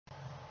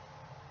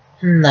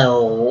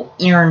Hello,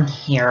 Aaron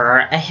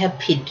here. I have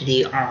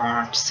PhD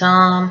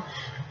Autism,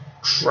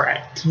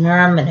 Rett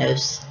syndrome, and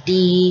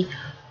OCD.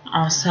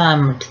 Also,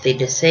 I'm mentally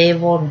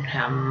disabled and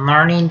have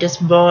learning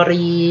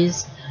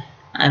disabilities.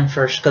 I'm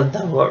first good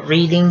level at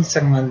reading,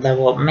 second good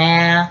level at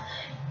math,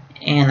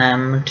 and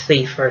I'm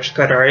mentally first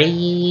good at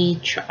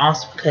age.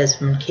 Also, because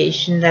of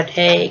medication I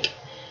take.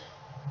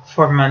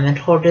 For my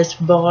mental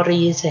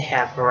disabilities, I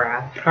have a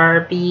rapid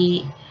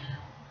heartbeat,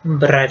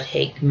 but I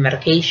take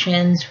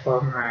medications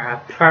for my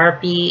rapid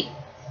heartbeat.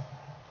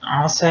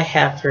 Also, I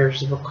have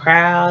fears of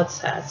crowds,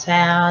 sad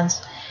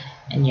sounds,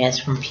 and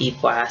yes, when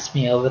people ask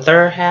me over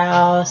their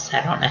house,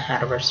 I don't know how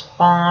to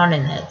respond,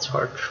 and it's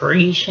hard to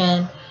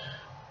reason.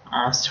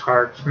 Also,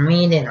 hard for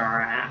me to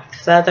interact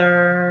with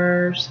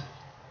others.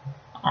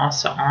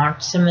 Also,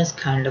 autism is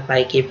kind of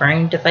like a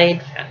brain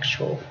delayed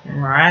factual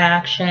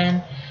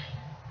interaction,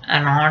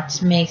 and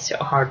autism makes it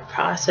hard to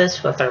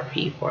process what other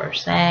people are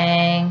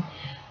saying.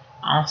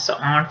 Also,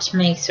 autism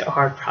makes it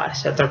hard to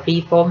process other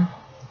people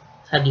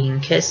hugging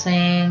and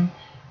kissing.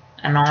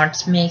 And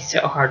autism makes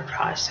it hard to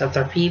process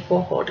other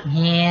people holding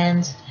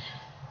hands.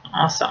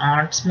 Also,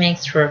 autism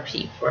makes where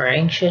people are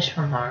anxious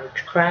from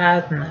large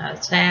crowds and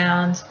loud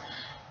sounds.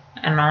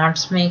 And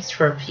autism makes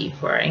where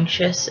people are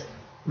anxious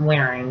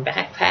wearing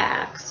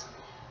backpacks.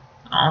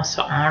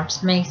 Also,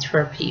 autism makes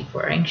where people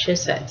are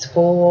anxious at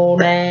school all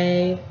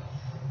day.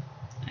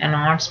 And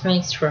autism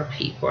makes where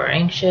people are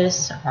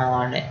anxious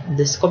on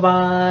the school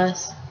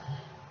bus.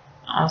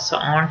 Also,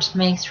 autism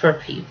makes where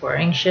people are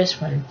anxious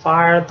when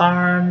fire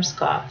alarms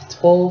go off at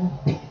school.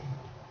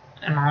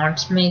 And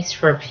autism makes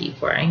where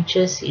people are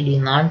anxious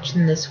eating lunch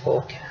in the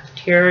school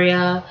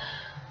cafeteria.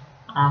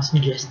 Also,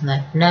 just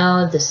let you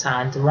know the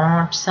signs of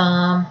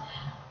autism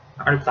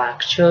are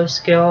lack of show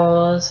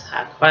skills,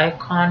 lack of eye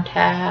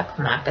contact,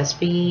 lack of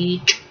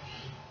speech,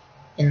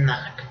 and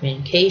lack of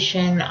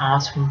communication.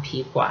 Also, when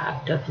people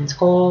act up in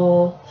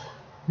school,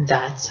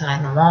 that's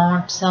sign of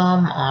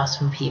autism.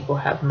 Also, when people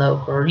have low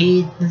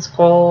grades in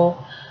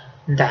school,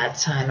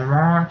 that's sign of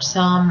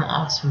autism.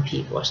 Also, when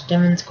people are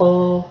stimming in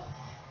school,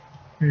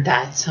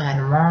 that's sign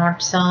of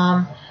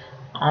autism.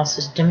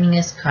 Also, stimming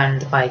is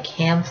kind of like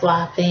hand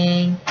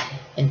flapping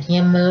and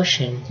hand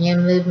motion,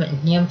 hand movement,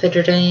 and hand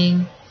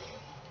fidgeting.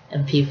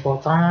 And people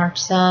with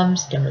autism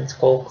stim in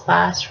school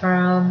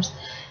classrooms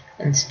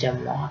and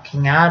stim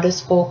walking out of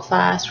school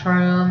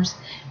classrooms.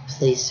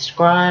 Please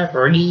subscribe,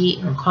 rate,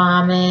 and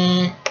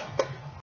comment.